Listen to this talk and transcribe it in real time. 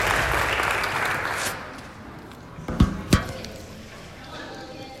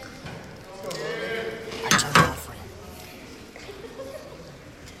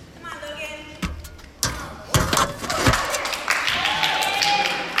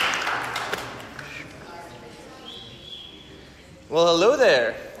Well, hello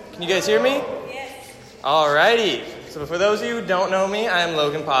there. Can you guys hear me? Yes. Alrighty. So for those of you who don't know me, I am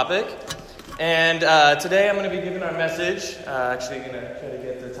Logan Popick. And today I'm going to be giving our message. Actually, I'm going to try to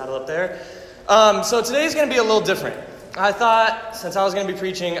get the title up there. So today's going to be a little different. I thought, since I was going to be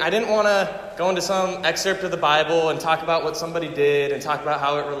preaching, I didn't want to go into some excerpt of the Bible and talk about what somebody did and talk about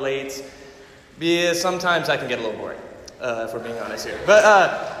how it relates, because sometimes I can get a little boring, if we're being honest here.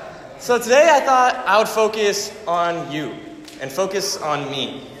 But so today I thought I would focus on you and focus on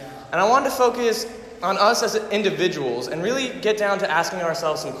me. And I wanted to focus on us as individuals and really get down to asking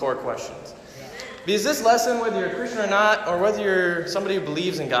ourselves some core questions. Because this lesson, whether you're a Christian or not, or whether you're somebody who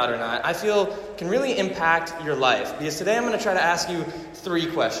believes in God or not, I feel can really impact your life. Because today I'm going to try to ask you 3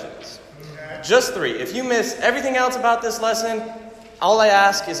 questions. Just 3. If you miss everything else about this lesson, all I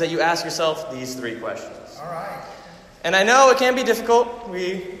ask is that you ask yourself these 3 questions. All right. And I know it can be difficult.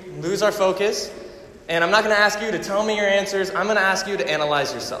 We lose our focus. And I'm not going to ask you to tell me your answers. I'm going to ask you to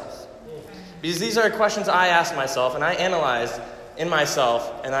analyze yourself. Because these are questions I asked myself, and I analyzed in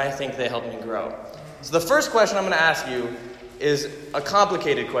myself, and I think they helped me grow. So the first question I'm going to ask you is a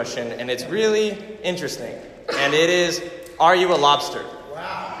complicated question, and it's really interesting. And it is, are you a lobster?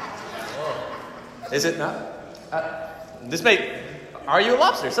 Wow. Is it not? Are you a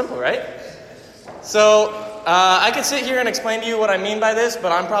lobster? Simple, right? So I could sit here and explain to you what I mean by this,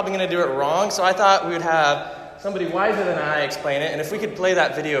 but I'm probably going to do it wrong. So I thought we would have somebody wiser than I explain it. And if we could play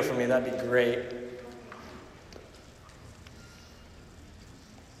that video for me, that'd be great.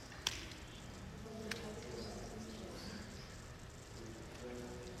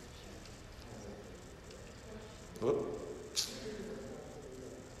 Whoop.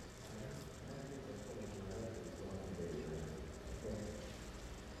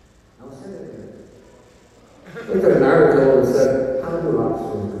 Looked at an article and said, how do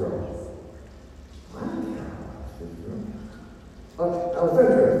lobsters grow? I don't care how lobsters grow. But I was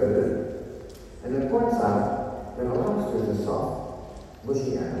interested in it. And it points out that a lobster is a soft,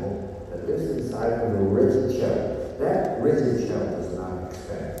 mushy animal that lives inside of a rigid shell. That rigid shell does not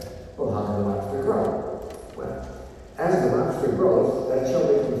expand. Well, how can the lobster grow? Well, as the lobster grows, that shell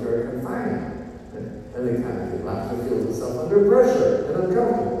becomes very confining. And the lobster feels itself under pressure and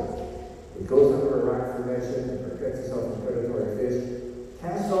uncomfortable. It goes under a rock formation and protects itself from predatory fish,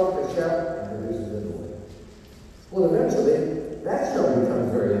 casts off the shell, and produces a new one. Well, eventually, that shell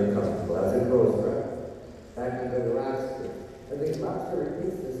becomes very uncomfortable as it grows back into the lobster. And the lobster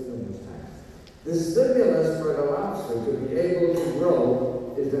repeats this numerous times. The stimulus for the lobster to be able to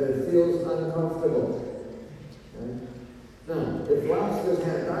grow is that it feels uncomfortable. Right? Now, if lobsters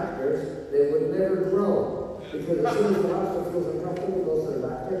had doctors, they would never grow. Because as soon as the lobster feels uncomfortable, goes to the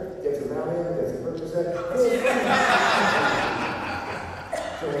doctor, gets a Valium, gets a Percocet.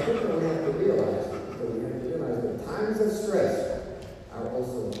 So I think what we have to realize that times of stress are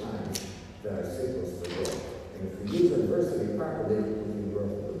also times that are signals for growth. And if we use adversity properly, we can grow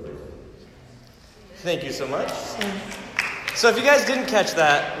through adversity. Thank you so much. So if you guys didn't catch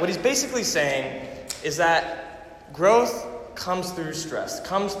that, what he's basically saying is that growth comes through stress,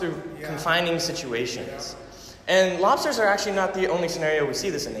 comes through confining situations. And lobsters are actually not the only scenario we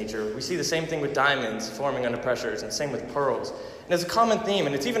see this in nature. We see the same thing with diamonds forming under pressures, and same with pearls. And it's a common theme,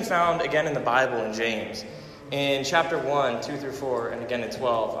 and it's even found again in the Bible in James. In chapter 1, 2 through 4, and again in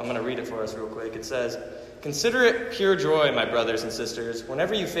 12, I'm going to read it for us real quick. It says, "Consider it pure joy, my brothers and sisters,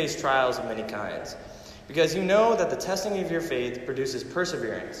 whenever you face trials of many kinds, because you know that the testing of your faith produces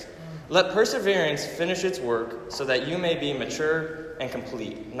perseverance. Let perseverance finish its work, so that you may be mature and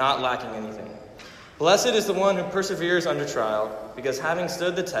complete, not lacking anything. Blessed is the one who perseveres under trial, because having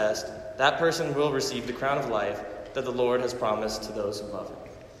stood the test, that person will receive the crown of life that the Lord has promised to those who love him."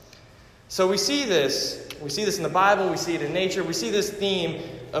 So we see this in the Bible, we see it in nature, we see this theme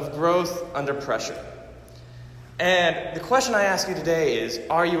of growth under pressure. And the question I ask you today is,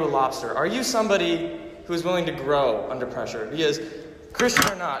 are you a lobster? Are you somebody who is willing to grow under pressure? Because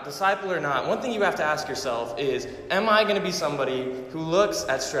Christian or not, disciple or not, one thing you have to ask yourself is, am I going to be somebody who looks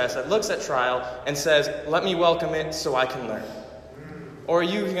at stress, that looks at trial, and says, let me welcome it so I can learn? Or are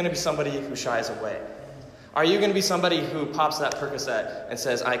you going to be somebody who shies away? Are you going to be somebody who pops that Percocet and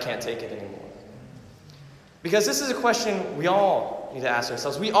says, I can't take it anymore? Because this is a question we all need to ask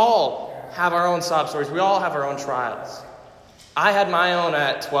ourselves. We all have our own sob stories. We all have our own trials. I had my own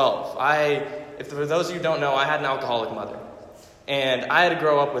at 12. For those of you who don't know, I had an alcoholic mother. And I had to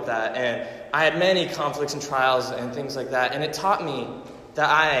grow up with that. And I had many conflicts and trials and things like that. And it taught me that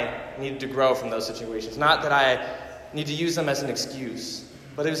I needed to grow from those situations. Not that I need to use them as an excuse.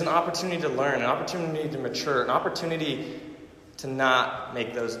 But it was an opportunity to learn, an opportunity to mature, an opportunity to not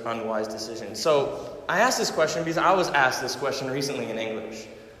make those unwise decisions. So I asked this question because I was asked this question recently in English.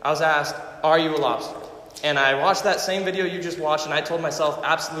 I was asked, are you a lobster? And I watched that same video you just watched, and I told myself,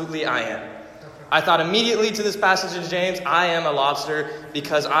 absolutely I am. I thought immediately to this passage of James, I am a lobster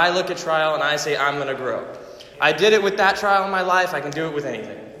because I look at trial and I say I'm going to grow. I did it with that trial in my life. I can do it with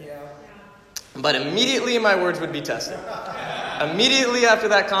anything. But immediately my words would be tested. Immediately after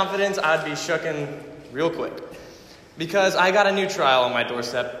that confidence, I'd be shooken real quick. Because I got a new trial on my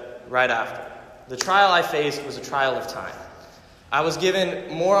doorstep right after. The trial I faced was a trial of time. I was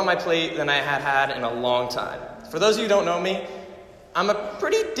given more on my plate than I had had in a long time. For those of you who don't know me, I'm a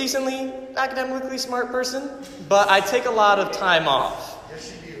pretty decently academically smart person, but I take a lot of time off.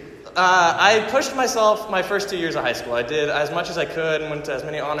 Yes, you do. I pushed myself my first 2 years of high school. I did as much as I could and went to as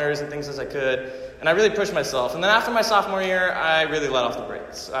many honors and things as I could. And I really pushed myself. And then after my sophomore year, I really let off the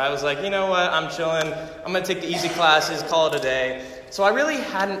brakes. I was like, you know what, I'm chilling. I'm going to take the easy classes, call it a day. So I really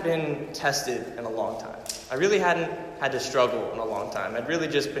hadn't been tested in a long time. I really hadn't had to struggle in a long time. I'd really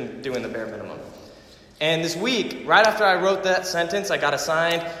just been doing the bare minimum. And this week, right after I wrote that sentence, I got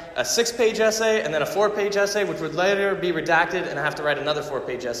assigned a 6-page essay and then a 4-page essay, which would later be redacted, and I have to write another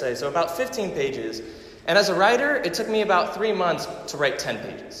 4-page essay. So about 15 pages. And as a writer, it took me about 3 months to write 10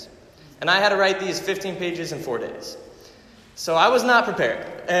 pages. And I had to write these 15 pages in 4 days. So I was not prepared,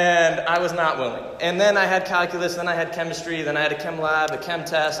 and I was not willing. And then I had calculus, then I had chemistry, then I had a chem lab, a chem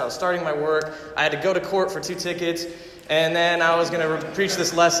test. I was starting my work. I had to go to court for 2 tickets. And then I was going to preach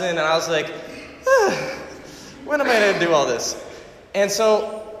this lesson, and I was like, when am I going to do all this? And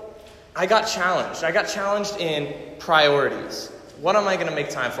so I got challenged. I got challenged in priorities. What am I going to make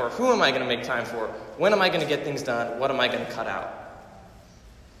time for? Who am I going to make time for? When am I going to get things done? What am I going to cut out?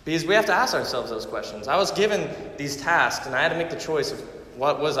 Because we have to ask ourselves those questions. I was given these tasks, and I had to make the choice of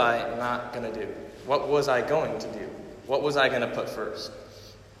what was I not going to do? What was I going to do? What was I going to put first?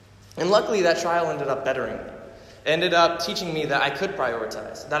 And luckily, that trial ended up bettering me. It ended up teaching me that I could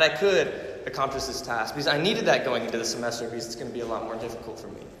prioritize, that I could accomplish this task, because I needed that going into the semester, because it's going to be a lot more difficult for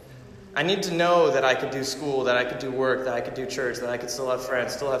me. I needed to know that I could do school, that I could do work, that I could do church, that I could still have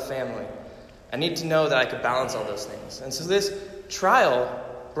friends, still have family. I needed to know that I could balance all those things. And so this trial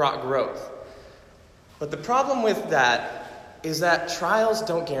brought growth. But the problem with that is that trials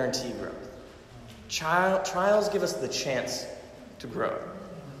don't guarantee growth. Trials give us the chance to grow.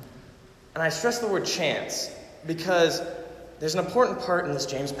 And I stress the word chance because there's an important part in this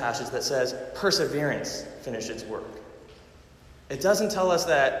James passage that says perseverance finishes its work. It doesn't tell us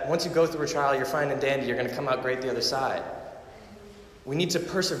that once you go through a trial, you're fine and dandy, you're going to come out great the other side. We need to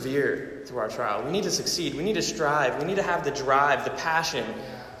persevere through our trial. We need to succeed. We need to strive. We need to have the drive, the passion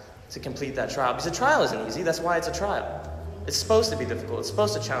to complete that trial. Because a trial isn't easy. That's why it's a trial. It's supposed to be difficult. It's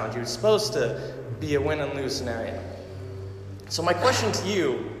supposed to challenge you. It's supposed to be a win and lose scenario. So my question to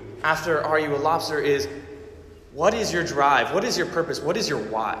you after Are You a Lobster is, what is your drive? What is your purpose? What is your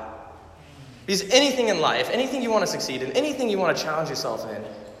why? Because anything in life, anything you want to succeed in, anything you want to challenge yourself in,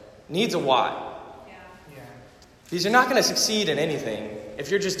 needs a why. Because you're not going to succeed in anything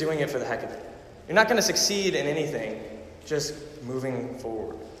if you're just doing it for the heck of it. You're not going to succeed in anything just moving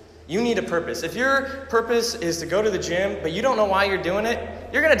forward. You need a purpose. If your purpose is to go to the gym, but you don't know why you're doing it,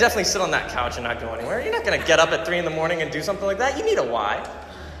 you're going to definitely sit on that couch and not go anywhere. You're not going to get up at 3 a.m. and do something like that. You need a why.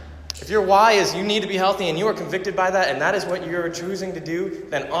 If your why is you need to be healthy and you are convicted by that and that is what you're choosing to do,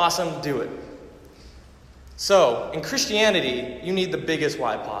 then awesome, do it. So, in Christianity, you need the biggest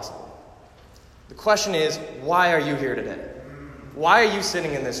why possible. The question is, why are you here today? Why are you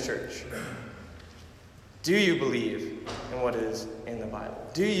sitting in this church? Do you believe in what is in the Bible?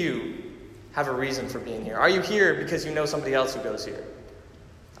 Do you have a reason for being here? Are you here because you know somebody else who goes here?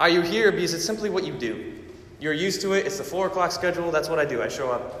 Are you here because it's simply what you do? You're used to it. It's the 4 o'clock schedule. That's what I do. I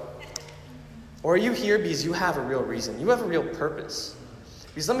show up. Or are you here because you have a real reason? You have a real purpose.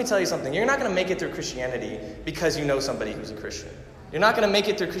 Because let me tell you something. You're not going to make it through Christianity because you know somebody who's a Christian. You're not going to make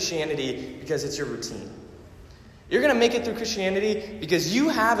it through Christianity because it's your routine. You're going to make it through Christianity because you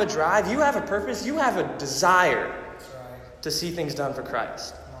have a drive, you have a purpose, you have a desire to see things done for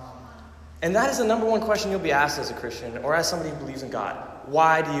Christ. And that is the number one question you'll be asked as a Christian or as somebody who believes in God.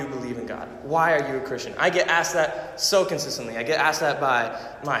 Why do you believe in God? Why are you a Christian? I get asked that so consistently. I get asked that by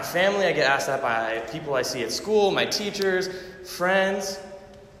my family. I get asked that by people I see at school, my teachers, friends.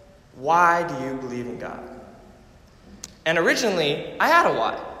 Why do you believe in God? And originally, I had a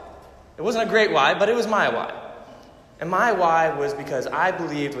why. It wasn't a great why, but it was my why. And my why was because I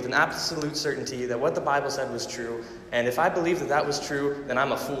believed with an absolute certainty that what the Bible said was true. And if I believed that that was true, then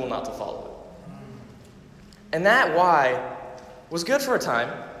I'm a fool not to follow it. And that why was good for a time,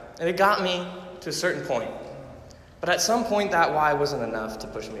 and it got me to a certain point. But at some point, that why wasn't enough to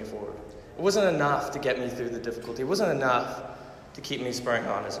push me forward. It wasn't enough to get me through the difficulty. It wasn't enough to keep me spurring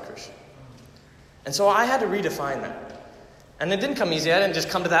on as a Christian. And so I had to redefine that. And it didn't come easy. I didn't just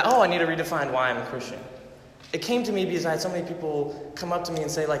come to that, I need to redefine why I'm a Christian. It came to me because I had so many people come up to me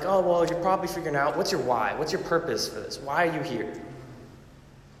and say, like, you're probably figuring out, what's your why? What's your purpose for this? Why are you here?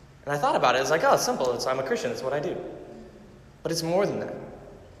 And I thought about it. It's like, it's simple. I'm a Christian. It's what I do. But it's more than that.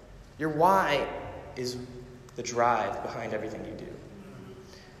 Your why is the drive behind everything you do.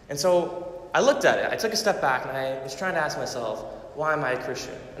 And so I looked at it. I took a step back and I was trying to ask myself, why am I a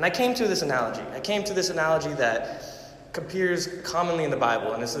Christian? And I came to this analogy. That appears commonly in the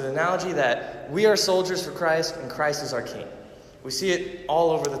Bible. And it's an analogy that we are soldiers for Christ and Christ is our king. We see it all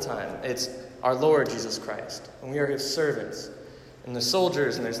over the time. It's our Lord Jesus Christ. And we are his servants. And there's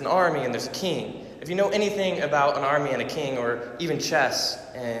soldiers and there's an army and there's a king. If you know anything about an army and a king, or even chess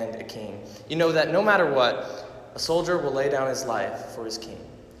and a king, you know that no matter what, a soldier will lay down his life for his king.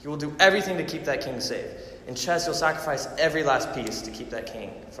 He will do everything to keep that king safe. In chess, you'll sacrifice every last piece to keep that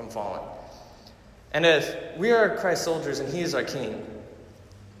king from falling. And if we are Christ's soldiers and he is our king,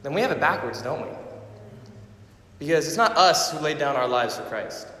 then we have it backwards, don't we? Because it's not us who laid down our lives for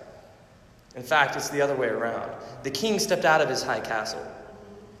Christ. In fact, it's the other way around. The king stepped out of his high castle,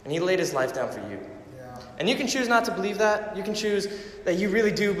 and he laid his life down for you. Yeah. And you can choose not to believe that. You can choose that you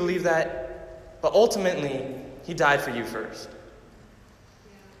really do believe that. But ultimately, he died for you first.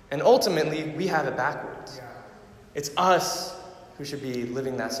 And ultimately, we have it backwards. Yeah. It's us who should be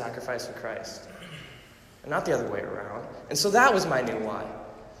living that sacrifice for Christ, and not the other way around. And so that was my new why.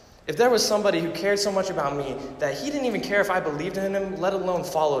 If there was somebody who cared so much about me that he didn't even care if I believed in him, let alone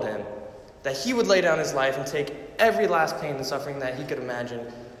followed him, that he would lay down his life and take every last pain and suffering that he could imagine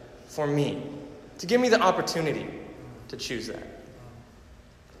for me, to give me the opportunity to choose that.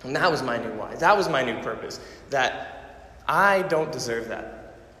 And that was my new why. That was my new purpose, that I don't deserve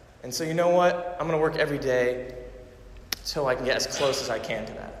that. And so you know what? I'm going to work every day until I can get as close as I can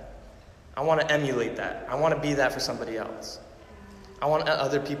to that. I want to emulate that. I want to be that for somebody else. I want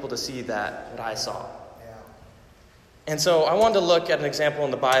other people to see that, what I saw. Yeah. And so I wanted to look at an example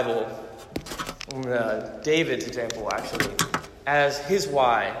in the Bible, David's example actually, as his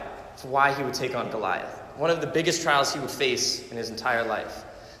why, for why he would take on Goliath. One of the biggest trials he would face in his entire life.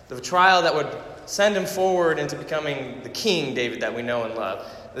 The trial that would send him forward into becoming the king David that we know and love.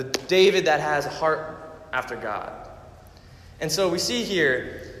 The David that has a heart after God. And so we see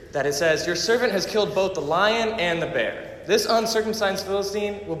here that it says, your servant has killed both the lion and the bear. This uncircumcised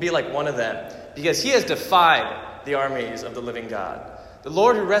Philistine will be like one of them, because he has defied the armies of the living God. The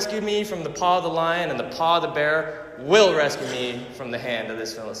Lord who rescued me from the paw of the lion and the paw of the bear will rescue me from the hand of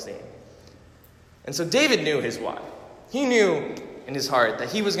this Philistine. And so David knew his why. He knew in his heart that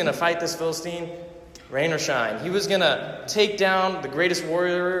he was going to fight this Philistine, rain or shine. He was going to take down the greatest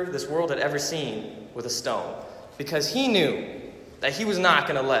warrior this world had ever seen with a stone, because he knew that he was not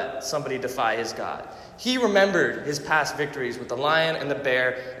going to let somebody defy his God. He remembered his past victories with the lion and the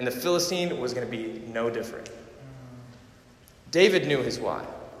bear, and the Philistine was going to be no different. David knew his why.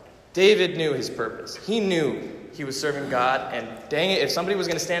 David knew his purpose. He knew he was serving God, and dang it, if somebody was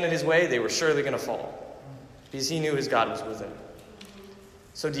going to stand in his way, they were surely going to fall, because he knew his God was with him.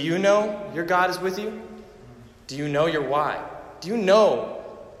 So do you know your God is with you? Do you know your why? Do you know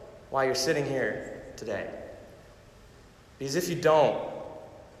why you're sitting here today? Because if you don't,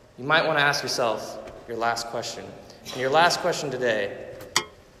 you might want to ask yourself your last question. And your last question today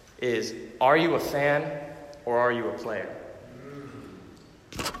is, are you a fan or are you a player?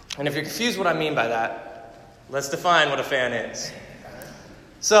 And if you're confused what I mean by that, let's define what a fan is.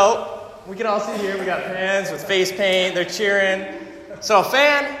 So, we can all see here, we got fans with face paint, they're cheering. So a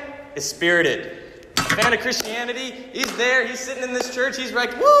fan is spirited. A fan of Christianity, he's there, he's sitting in this church, he's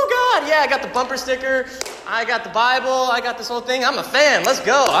like, woo, God, yeah, I got the bumper sticker, I got the Bible, I got this whole thing, I'm a fan, let's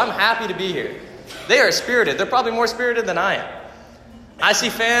go, I'm happy to be here. They are spirited, they're probably more spirited than I am. I see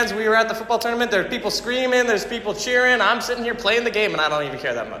fans, we were at the football tournament, there's people screaming, there's people cheering, I'm sitting here playing the game and I don't even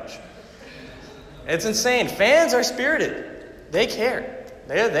care that much. It's insane, fans are spirited, they care,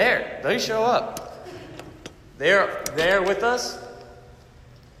 they're there, they show up. They're there with us,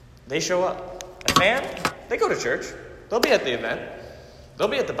 they show up. A fan, they go to church. They'll be at the event. They'll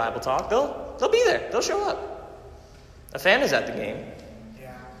be at the Bible talk. They'll be there. They'll show up. A fan is at the game.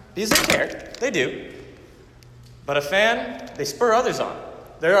 Yeah. Because they care. They do. But a fan, they spur others on.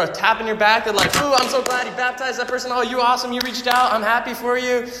 They're tapping your back. They're like, ooh, I'm so glad you baptized that person. Oh, you awesome. You reached out. I'm happy for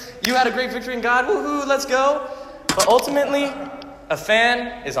you. You had a great victory in God. Woohoo, let's go. But ultimately, a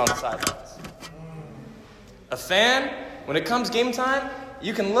fan is on the sidelines. A fan, when it comes game time,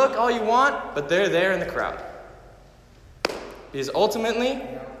 you can look all you want, but they're there in the crowd. Because ultimately,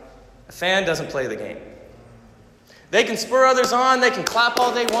 a fan doesn't play the game. They can spur others on, they can clap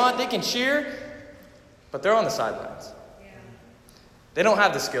all they want, they can cheer, but they're on the sidelines. They don't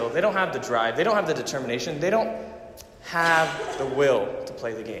have the skill, they don't have the drive, they don't have the determination, they don't have the will to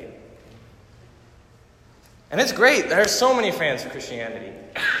play the game. And it's great. There are so many fans of Christianity.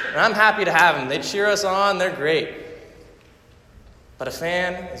 And I'm happy to have them. They cheer us on, they're great. But a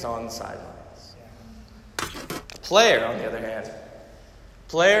fan is on the sidelines. A player, on the other hand,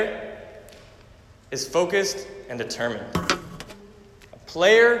 player is focused and determined. A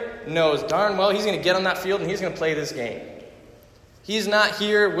player knows darn well he's going to get on that field and he's going to play this game. He's not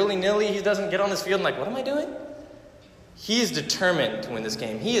here willy-nilly. He doesn't get on this field and like, what am I doing? He is determined to win this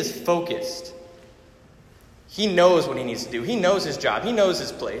game. He is focused. He knows what he needs to do. He knows his job. He knows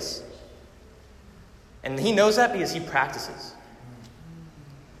his place. And he knows that because he practices.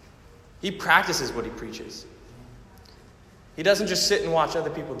 He practices what he preaches. He doesn't just sit and watch other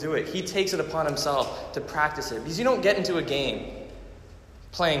people do it. He takes it upon himself to practice it. Because you don't get into a game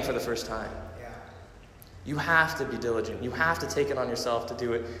playing for the first time. You have to be diligent. You have to take it on yourself to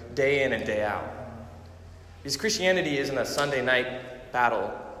do it day in and day out. Because Christianity isn't a Sunday night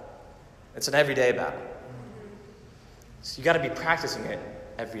battle. It's an everyday battle. So you got to be practicing it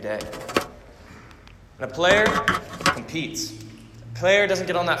every day. And a player competes. A player doesn't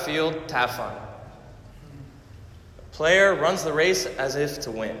get on that field to have fun. A player runs the race as if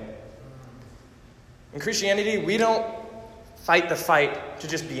to win. In Christianity, we don't fight the fight to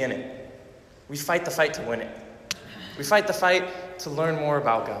just be in it. We fight the fight to win it. We fight the fight to learn more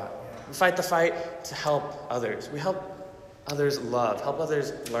about God. We fight the fight to help others. We help others love, help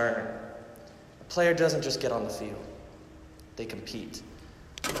others learn. A player doesn't just get on the field. They compete.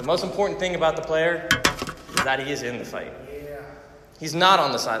 The most important thing about the player is that he is in the fight. He's not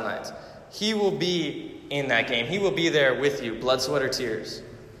on the sidelines. He will be in that game. He will be there with you, blood, sweat, or tears.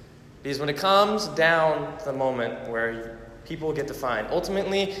 Because when it comes down to the moment where people get defined,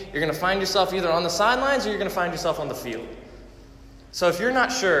 ultimately, you're going to find yourself either on the sidelines or you're going to find yourself on the field. So if you're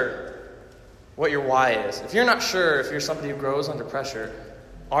not sure what your why is, if you're not sure if you're somebody who grows under pressure,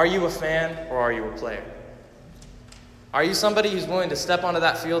 are you a fan or are you a player? Are you somebody who's willing to step onto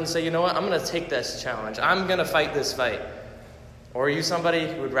that field and say, you know what, I'm going to take this challenge. I'm going to fight this fight. Or are you somebody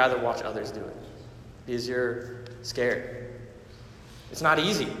who would rather watch others do it because you're scared? It's not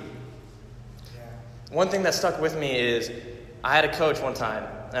easy. One thing that stuck with me is I had a coach one time.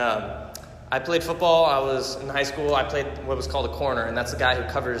 I played football. I was in high school. I played what was called a corner, and that's the guy who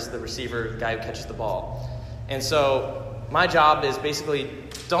covers the receiver, the guy who catches the ball. And so my job is basically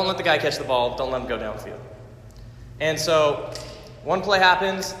don't let the guy catch the ball. Don't let him go downfield. And so one play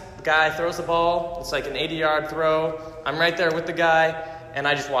happens. The guy throws the ball. It's like an 80-yard throw. I'm right there with the guy, and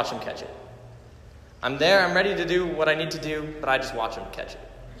I just watch him catch it. I'm there. I'm ready to do what I need to do, but I just watch him catch it.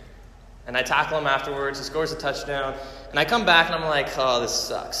 And I tackle him afterwards. He scores a touchdown. And I come back, and I'm like, oh, this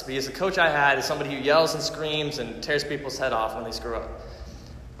sucks. Because the coach I had is somebody who yells and screams and tears people's head off when they screw up.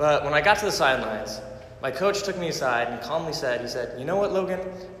 But when I got to the sidelines, my coach took me aside and calmly said, you know what, Logan?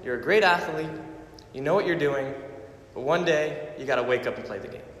 You're a great athlete. You know what you're doing. But one day, you got to wake up and play the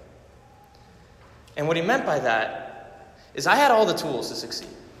game. And what he meant by that is I had all the tools to succeed.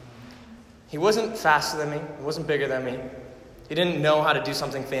 He wasn't faster than me. He wasn't bigger than me. He didn't know how to do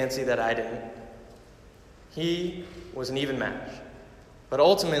something fancy that I didn't. He was an even match. But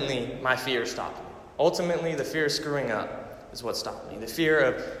ultimately, my fear stopped me. Ultimately, the fear of screwing up is what stopped me. The fear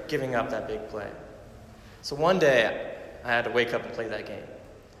of giving up that big play. So one day, I had to wake up and play that game.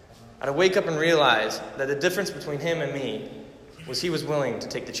 I had to wake up and realize that the difference between him and me was he was willing to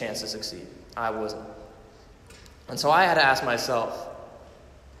take the chance to succeed. I wasn't. And so I had to ask myself,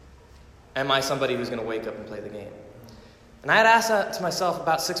 am I somebody who's going to wake up and play the game? And I had asked that to myself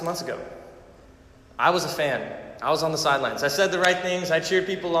about 6 months ago. I was a fan. I was on the sidelines. I said the right things. I cheered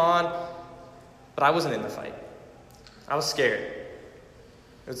people on. But I wasn't in the fight. I was scared.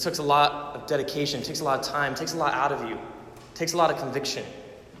 It takes a lot of dedication. It takes a lot of time. It takes a lot out of you. It takes a lot of conviction.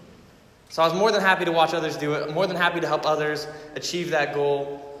 So I was more than happy to watch others do it. I'm more than happy to help others achieve that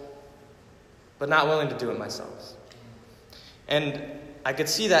goal. But not willing to do it myself. And I could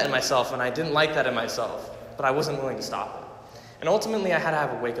see that in myself, and I didn't like that in myself. But I wasn't willing to stop it. And ultimately, I had to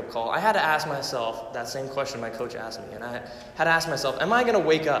have a wake-up call. I had to ask myself that same question my coach asked me. And I had to ask myself, am I going to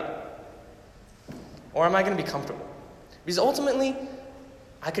wake up? Or am I going to be comfortable? Because ultimately,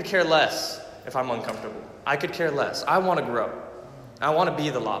 I could care less if I'm uncomfortable. I could care less. I want to grow. I want to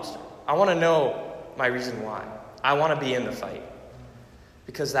be the lobster. I want to know my reason why. I want to be in the fight.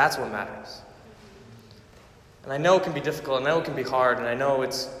 Because that's what matters. And I know it can be difficult. I know it can be hard. And I know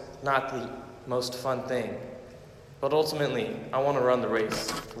it's not the most fun thing. But ultimately, I want to run the race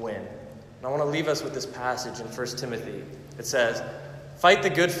to win. And I want to leave us with this passage in 1 Timothy. It says, "Fight the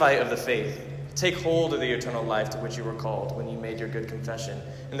good fight of the faith. Take hold of the eternal life to which you were called when you made your good confession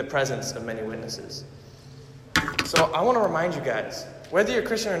in the presence of many witnesses." So I want to remind you guys, whether you're a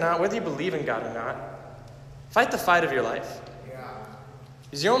Christian or not, whether you believe in God or not, fight the fight of your life.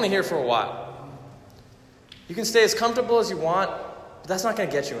 Because you're only here for a while. You can stay as comfortable as you want, but that's not going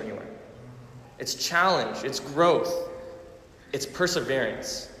to get you anywhere. It's challenge, it's growth, it's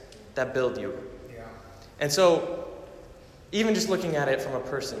perseverance that build you. And so, even just looking at it from a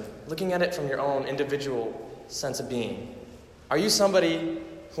person, looking at it from your own individual sense of being, are you somebody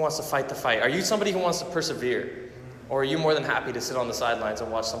who wants to fight the fight? Are you somebody who wants to persevere? Or are you more than happy to sit on the sidelines and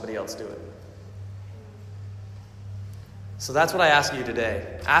watch somebody else do it? So that's what I ask you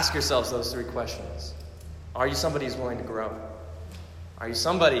today. Ask yourselves those 3 questions. Are you somebody who's willing to grow? Are you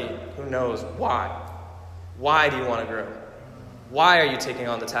somebody who knows why? Why do you want to grow? Why are you taking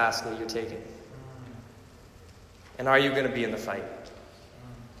on the task that you're taking? And are you going to be in the fight?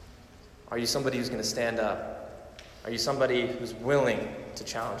 Are you somebody who's going to stand up? Are you somebody who's willing to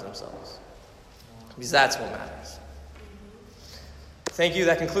challenge themselves? Because that's what matters. Thank you.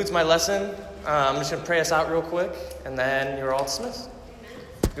 That concludes my lesson. I'm just going to pray us out real quick, and then you're all dismissed.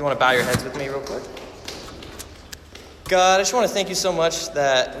 If you want to bow your heads with me real quick. God, I just want to thank you so much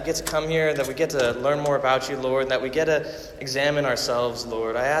that we get to come here, that we get to learn more about you, Lord, that we get to examine ourselves,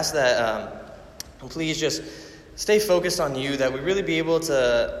 Lord. I ask that please just stay focused on you, that we really be able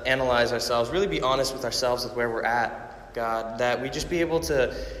to analyze ourselves, really be honest with ourselves with where we're at, God, that we just be able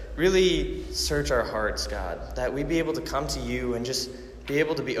to really search our hearts, God, that we be able to come to you and just be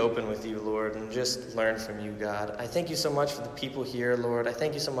able to be open with you, Lord, and just learn from you, God. I thank you so much for the people here, Lord. I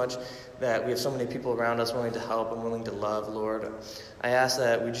thank you so much that we have so many people around us willing to help and willing to love, Lord. I ask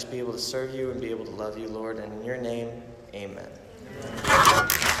that we just be able to serve you and be able to love you, Lord, and in your name, amen.